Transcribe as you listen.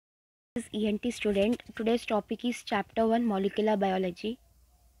Is ENT student. Today's topic is Chapter 1 Molecular Biology.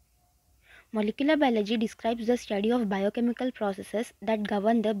 Molecular biology describes the study of biochemical processes that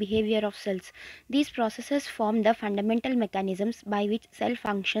govern the behavior of cells. These processes form the fundamental mechanisms by which cell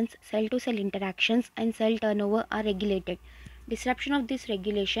functions, cell to cell interactions, and cell turnover are regulated. Disruption of this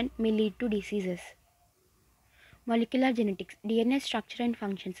regulation may lead to diseases. Molecular genetics, DNA structure and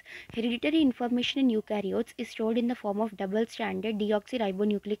functions. Hereditary information in eukaryotes is stored in the form of double-stranded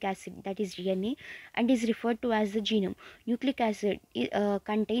deoxyribonucleic acid, that is DNA, and is referred to as the genome. Nucleic acid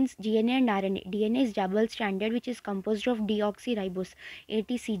contains DNA and RNA. DNA is double-stranded, which is composed of deoxyribose,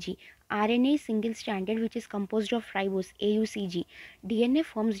 ATCG. RNA is single-stranded, which is composed of ribose, AUCG. DNA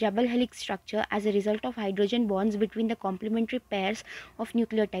forms double helix structure as a result of hydrogen bonds between the complementary pairs of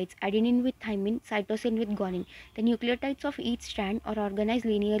nucleotides, adenine with thymine, cytosine with guanine. The nucleotides of each strand are organized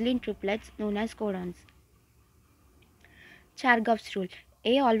linearly in triplets known as codons. Chargaff's rule.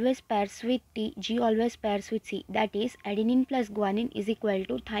 A always pairs with T, G always pairs with C. That is, adenine plus guanine is equal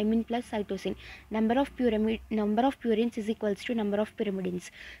to thymine plus cytosine. Number of purines is equals to number of pyrimidines.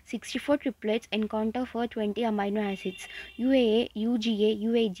 64 triplets encounter for 20 amino acids. UAA, UGA,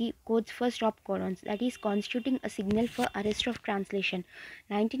 UAG codes for stop codons, that is constituting a signal for arrest of translation.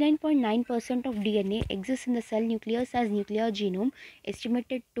 99.9% of DNA exists in the cell nucleus as nuclear genome,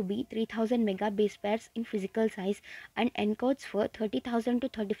 estimated to be 3000 megabase pairs in physical size, and encodes for 30,000 to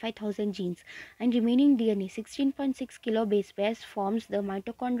 35,000 genes, and remaining DNA 16.6 kilobase pairs forms the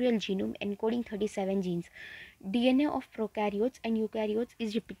mitochondrial genome encoding 37 genes. DNA of prokaryotes and eukaryotes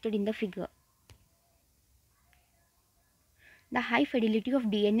is depicted in the figure. The high fidelity of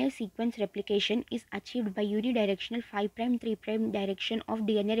DNA sequence replication is achieved by unidirectional 5' 3' direction of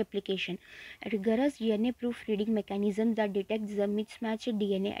DNA replication. A rigorous DNA proofreading mechanism that detects the mismatched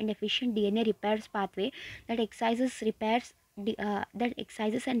DNA and efficient DNA repairs pathway that excises and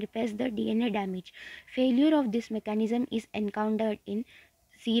repairs the DNA damage. Failure of this mechanism is encountered in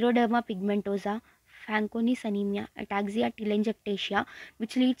xeroderma pigmentosa, Fanconi's anemia, ataxia telangiectasia,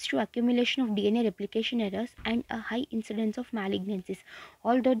 which leads to accumulation of DNA replication errors and a high incidence of malignancies.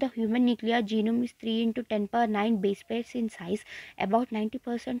 Although the human nuclear genome is 3 into 10 power 9 base pairs in size, about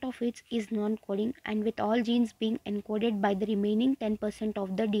 90% of it is non-coding, and with all genes being encoded by the remaining 10%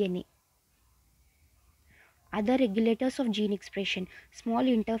 of the DNA. Other regulators of gene expression. Small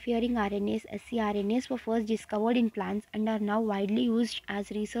interfering RNAs, scRNAs, were first discovered in plants and are now widely used as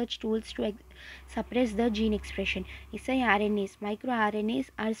research tools to suppress the gene expression. siRNAs, microRNAs,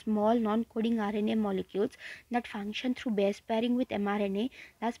 are small non-coding RNA molecules that function through base pairing with mRNA,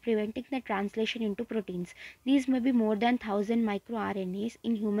 thus preventing the translation into proteins. These may be more than 1,000 microRNAs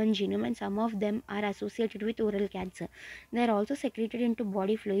in human genome, and some of them are associated with oral cancer. They are also secreted into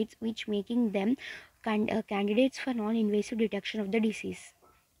body fluids, which making them candidates for non-invasive detection of the disease.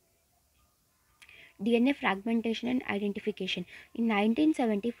 DNA fragmentation and identification. In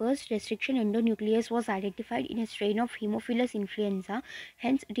 1970, first restriction endonuclease was identified in a strain of Haemophilus influenza,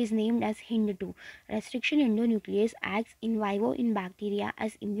 hence it is named as HIND2. Restriction endonuclease acts in vivo in bacteria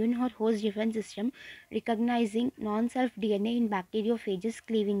as immune or host defense system, recognizing non-self DNA in bacteriophages,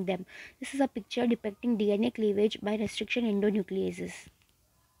 cleaving them. This is a picture depicting DNA cleavage by restriction endonucleases.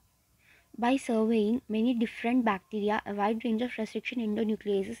 By surveying many different bacteria, a wide range of restriction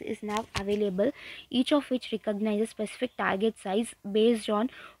endonucleases is now available, each of which recognizes specific target size based on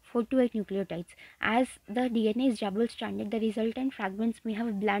 4 to 8 nucleotides. As the DNA is double-stranded, the resultant fragments may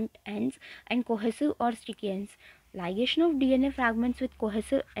have blunt ends and cohesive or sticky ends. Ligation of DNA fragments with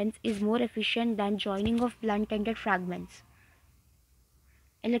cohesive ends is more efficient than joining of blunt-ended fragments.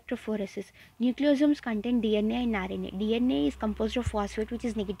 Electrophoresis. Nucleosomes contain DNA and RNA. DNA is composed of phosphate, which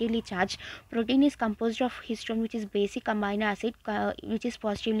is negatively charged. Protein is composed of histone, which is basic amino acid, which is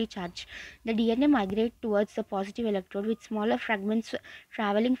positively charged. The DNA migrates towards the positive electrode, with smaller fragments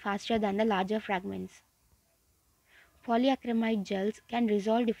traveling faster than the larger fragments. Polyacrylamide gels can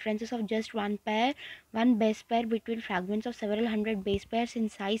resolve differences of just one base pair between fragments of several hundred base pairs in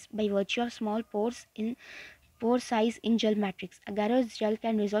size by virtue of small pore size in gel matrix. Agarose gel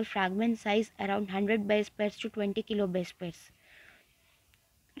can resolve fragment size around 100 base pairs to 20 kilobase pairs.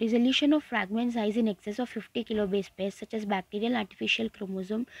 Resolution of fragment size in excess of 50 kilobase pairs, such as bacterial artificial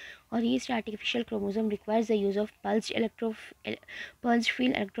chromosome or yeast artificial chromosome, requires the use of pulsed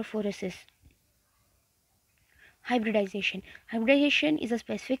field electrophoresis. Hybridization. Hybridization is a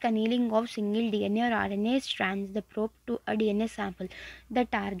specific annealing of single DNA or RNA strands, the probe, to a DNA sample. The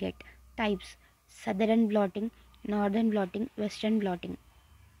target. Types: southern blotting, northern blotting, western blotting.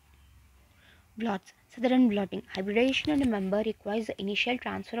 Blots. Southern blotting. Hybridization on a member requires the initial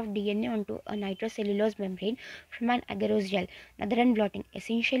transfer of DNA onto a nitrocellulose membrane from an agarose gel. Northern blotting.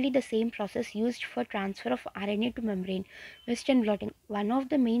 Essentially the same process used for transfer of RNA to membrane. Western blotting. One of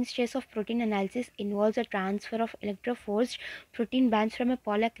the mainstays of protein analysis involves the transfer of electroforced protein bands from a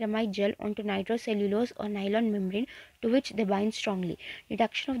polyacrylamide gel onto nitrocellulose or nylon membrane to which they bind strongly.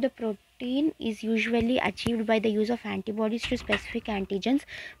 Detection of the protein is usually achieved by the use of antibodies to specific antigens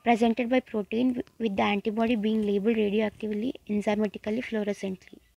presented by protein, with the antibody being labeled radioactively, enzymatically, fluorescently.